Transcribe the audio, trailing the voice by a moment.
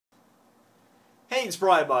Hey, it's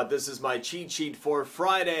Brian Bud. This is my cheat sheet for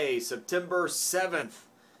Friday, September 7th.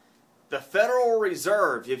 The Federal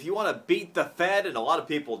Reserve, if you want to beat the Fed, and a lot of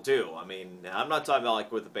people do. I mean, I'm not talking about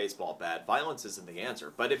like with a baseball bat. Violence isn't the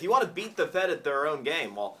answer. But if you want to beat the Fed at their own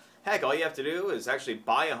game, well, heck, all you have to do is actually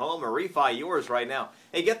buy a home or refi yours right now.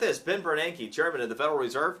 Hey, get this. Ben Bernanke, chairman of the Federal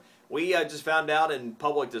Reserve, we just found out in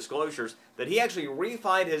public disclosures that he actually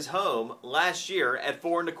refied his home last year at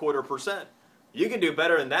 4.25%. You can do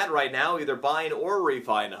better than that right now, either buying or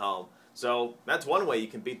refining a home. So that's one way you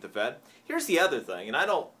can beat the Fed. Here's the other thing, and I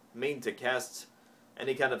don't mean to cast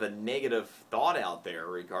any kind of a negative thought out there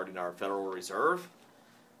regarding our Federal Reserve,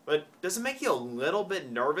 but does it make you a little bit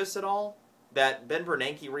nervous at all that Ben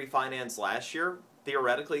Bernanke refinanced last year,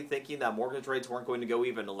 theoretically thinking that mortgage rates weren't going to go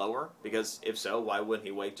even lower? Because if so, why wouldn't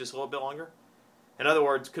he wait just a little bit longer? In other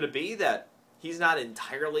words, could it be that he's not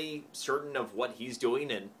entirely certain of what he's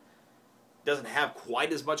doing and doesn't have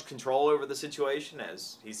quite as much control over the situation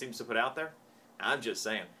as he seems to put out there? I'm just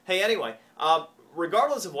saying. Hey, anyway,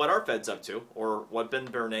 regardless of what our Fed's up to, or what Ben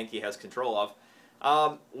Bernanke has control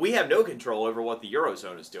of, we have no control over what the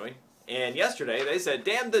Eurozone is doing. And yesterday they said,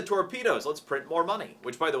 damn the torpedoes, let's print more money.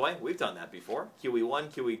 Which, by the way, we've done that before. QE1,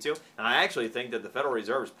 QE2. And I actually think that the Federal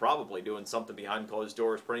Reserve is probably doing something behind closed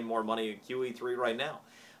doors, printing more money in QE3 right now.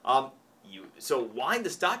 So why the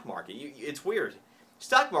stock market? It's weird.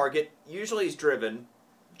 Stock market usually is driven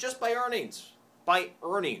just by earnings.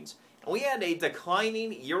 And we had a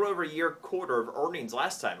declining year-over-year quarter of earnings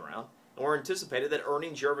last time around. And we're anticipated that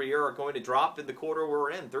earnings year-over-year are going to drop in the quarter we're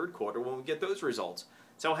in, third quarter, when we get those results.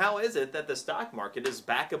 So how is it that the stock market is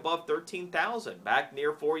back above 13,000, back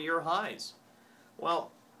near 4-year highs?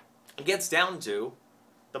 Well, it gets down to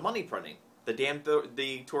the money printing,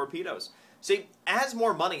 the torpedoes. See, as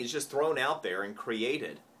more money is just thrown out there and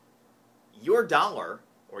created, your dollar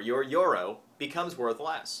or your euro becomes worth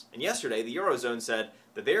less. And yesterday, the Eurozone said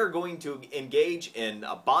that they are going to engage in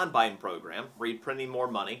a bond buying program, printing more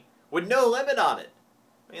money, with no limit on it.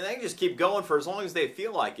 I mean, they can just keep going for as long as they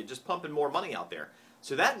feel like it, just pumping more money out there.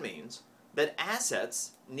 So that means that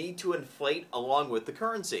assets need to inflate along with the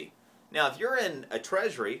currency. Now, if you're in a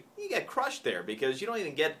treasury, you get crushed there because you don't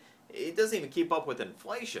even get, it doesn't even keep up with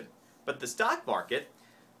inflation. But the stock market,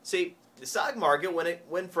 see, the stock market, when it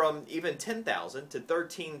went from even 10,000 to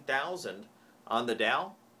 13,000 on the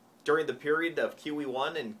Dow during the period of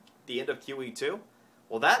QE1 and the end of QE2,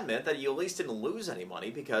 well, that meant that you at least didn't lose any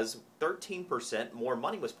money because 13% more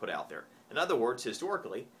money was put out there. In other words,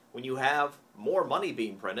 historically, when you have more money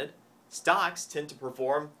being printed, stocks tend to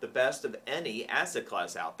perform the best of any asset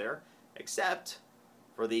class out there, except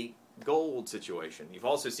for the gold situation. You've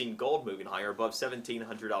also seen gold moving higher above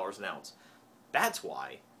 $1,700 an ounce. That's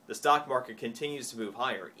why the stock market continues to move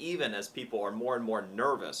higher, even as people are more and more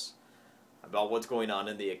nervous about what's going on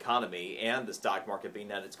in the economy and the stock market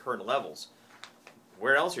being at its current levels.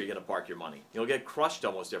 Where else are you going to park your money? You'll get crushed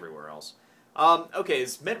almost everywhere else. Okay,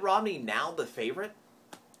 is Mitt Romney now the favorite?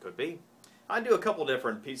 Could be. I do a couple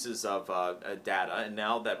different pieces of data, and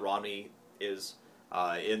now that Romney is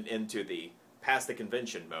into the past the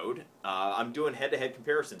convention mode, I'm doing head-to-head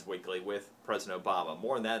comparisons weekly with President Obama.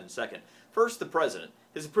 More on that in a second. First, the president.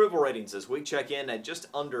 His approval ratings as we check in at just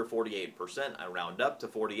under 48%. I round up to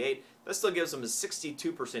 48. That still gives him a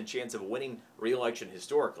 62% chance of winning re-election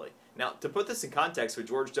historically. Now, to put this in context with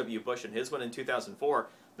George W. Bush and his win in 2004,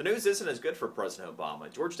 the news isn't as good for President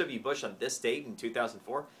Obama. George W. Bush on this date in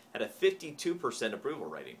 2004 had a 52% approval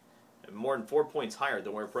rating, more than 4 points higher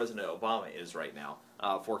than where President Obama is right now,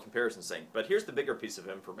 for comparison's sake. But here's the bigger piece of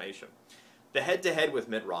information. The head-to-head with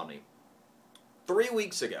Mitt Romney. 3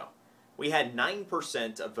 weeks ago, we had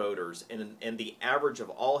 9% of voters in the average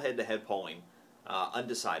of all head-to-head polling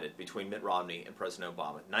undecided between Mitt Romney and President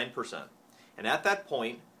Obama. 9%. And at that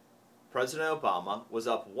point, President Obama was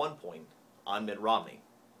up 1 point on Mitt Romney.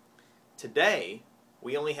 Today,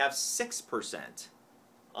 we only have 6%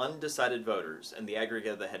 undecided voters in the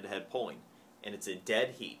aggregate of the head-to-head polling, and it's a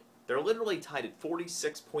dead heat. They're literally tied at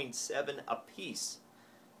 46.7 apiece.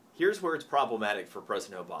 Here's where it's problematic for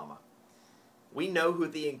President Obama. We know who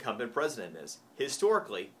the incumbent president is.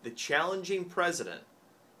 Historically, the challenging president,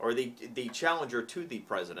 or the challenger to the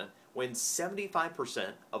president, wins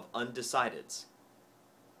 75% of undecideds.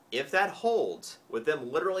 If that holds, with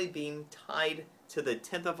them literally being tied to the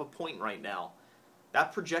 10th of a point right now,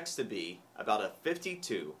 that projects to be about a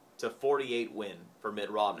 52 to 48 win for Mitt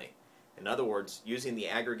Romney. In other words, using the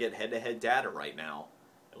aggregate head-to-head data right now,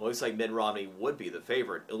 it looks like Mitt Romney would be the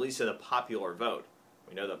favorite, at least in a popular vote.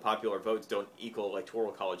 We know that popular votes don't equal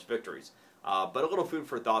electoral college victories. But a little food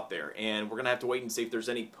for thought there, and we're going to have to wait and see if there's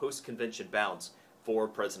any post-convention bounce for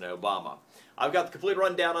President Obama. I've got the complete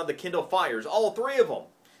rundown on the Kindle Fires, all 3 of them,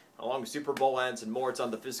 along with Super Bowl ads and more. It's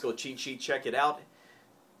on the Fiscal Cheat Sheet. Check it out.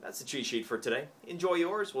 That's the cheat sheet for today. Enjoy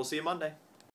yours. We'll see you Monday.